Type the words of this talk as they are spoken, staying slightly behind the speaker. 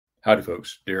Howdy,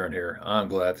 folks. Darren here. I'm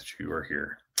glad that you are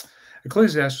here.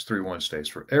 Ecclesiastes 3:1 states,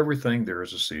 "For everything there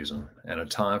is a season, and a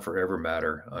time for every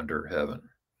matter under heaven."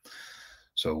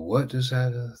 So, what does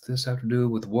this have to do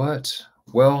with what?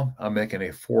 Well, I'm making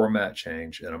a format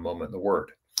change in a moment in the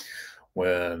Word.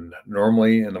 When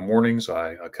normally in the mornings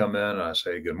I come in and I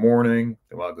say good morning,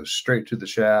 then I'll go straight to the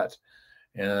chat.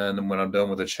 And when I'm done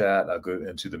with the chat, I'll go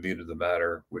into the meat of the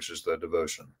matter, which is the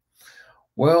devotion.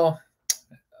 Well,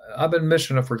 I've been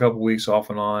mentioning it for a couple weeks off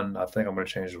and on. I think I'm going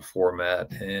to change the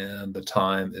format, and the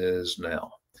time is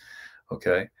now.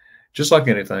 Okay, just like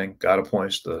anything, God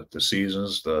appoints the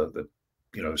seasons, the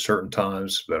certain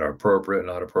times that are appropriate,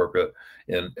 not appropriate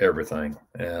in everything,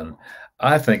 and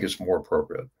I think it's more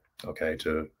appropriate. Okay,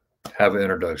 to have an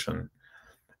introduction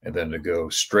and then to go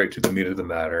straight to the meat of the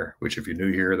matter, which if you're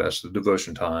new here, that's the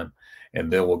devotion time,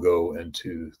 and then we'll go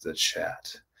into the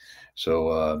chat.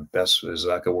 So that's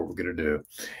exactly what we're going to do.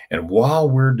 And while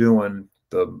we're doing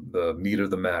the meat of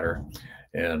the matter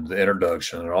and the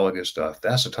introduction and all the good stuff,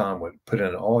 that's the time when put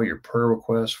in all your prayer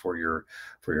requests for your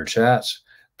chats.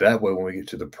 That way, when we get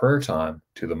to the prayer time,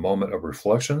 to the moment of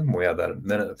reflection, we have that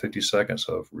minute and 50 seconds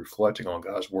of reflecting on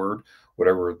God's word,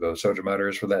 whatever the subject matter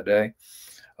is for that day.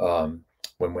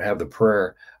 When we have the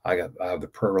prayer, I have the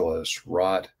prayer list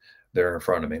right there in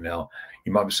front of me. Now,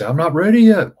 you might be saying, "I'm not ready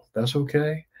yet." That's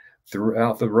okay.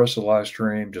 Throughout the rest of the live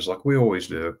stream, just like we always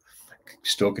do,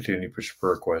 still continue to push your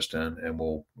prayer request in, and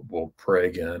we'll pray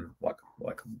again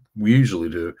like we usually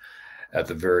do at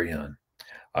the very end.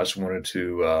 I just wanted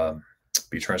to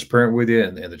be transparent with you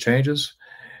and the changes.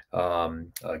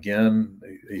 Again,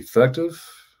 effective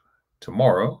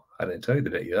tomorrow. I didn't tell you the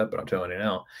date yet, but I'm telling you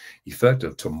now.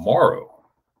 Effective tomorrow,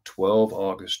 12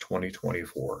 August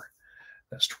 2024.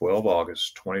 That's 12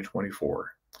 August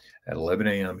 2024 at 11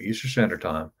 a.m. Eastern Standard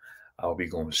Time. I'll be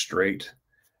going straight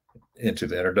into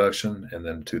the introduction and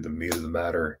then to the meat of the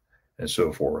matter and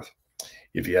so forth.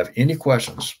 If you have any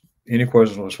questions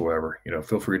whatsoever,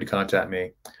 feel free to contact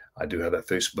me. I do have that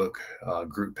Facebook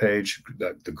group page,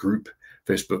 the group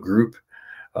Facebook group,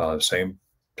 same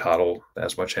title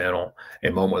as my channel,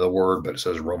 A Moment of the Word, but it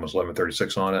says Romans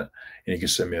 11:36 on it, and you can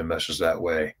send me a message that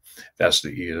way. That's the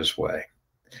easiest way.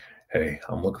 Hey,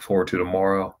 I'm looking forward to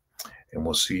tomorrow, and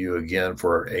we'll see you again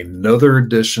for another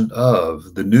edition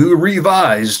of the new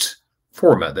revised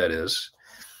format, that is,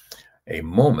 A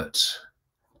Moment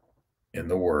in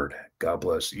the Word. God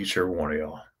bless each and every one of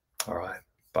y'all. All right.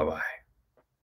 Bye-bye.